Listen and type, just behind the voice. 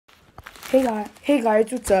Hey guys,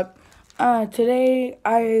 what's up? Today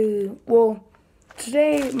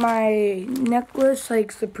my necklace,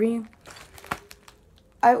 like Supreme,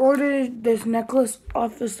 I ordered this necklace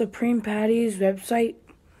off the Supreme Patty's website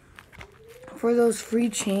for those free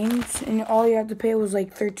chains, and all you had to pay was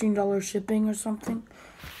like $13 shipping or something.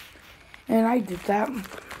 And I did that.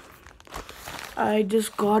 I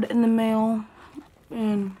just got it in the mail,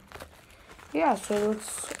 and yeah, so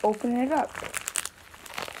let's open it up.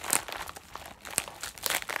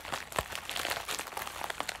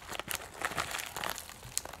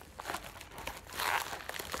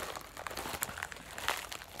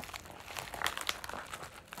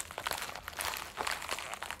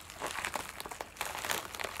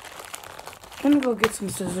 I'm gonna go get some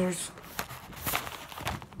scissors.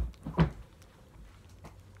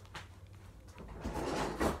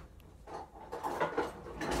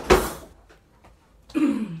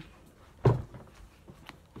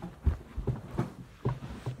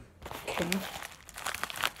 Okay.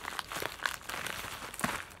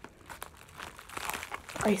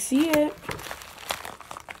 I see it.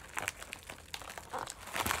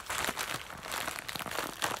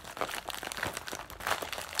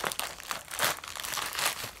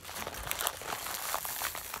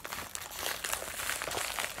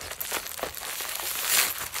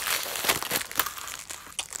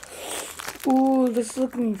 Ooh, this is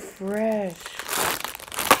looking fresh.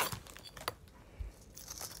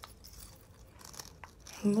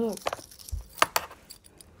 Look.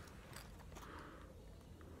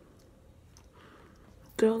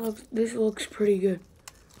 This looks pretty good.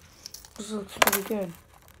 This looks pretty good.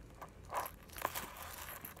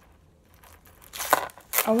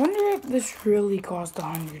 I wonder if this really cost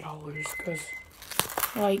 $100, because,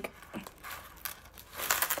 like,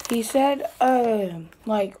 he said, I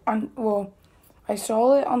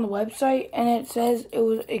saw it on the website, and it says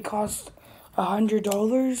it cost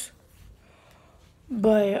 $100,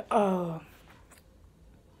 but,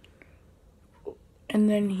 and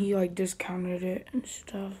then he, like, discounted it and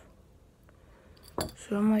stuff.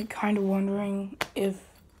 So I'm, like, kind of wondering if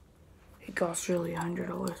it costs really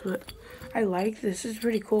 $100, but I like this. It's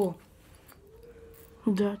pretty cool.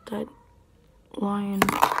 That lion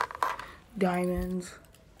diamonds.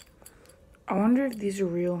 I wonder if these are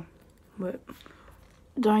real, but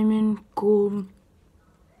diamond, gold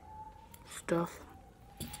stuff.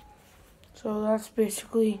 So that's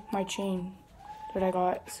basically my chain that I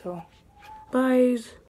got. So, bye.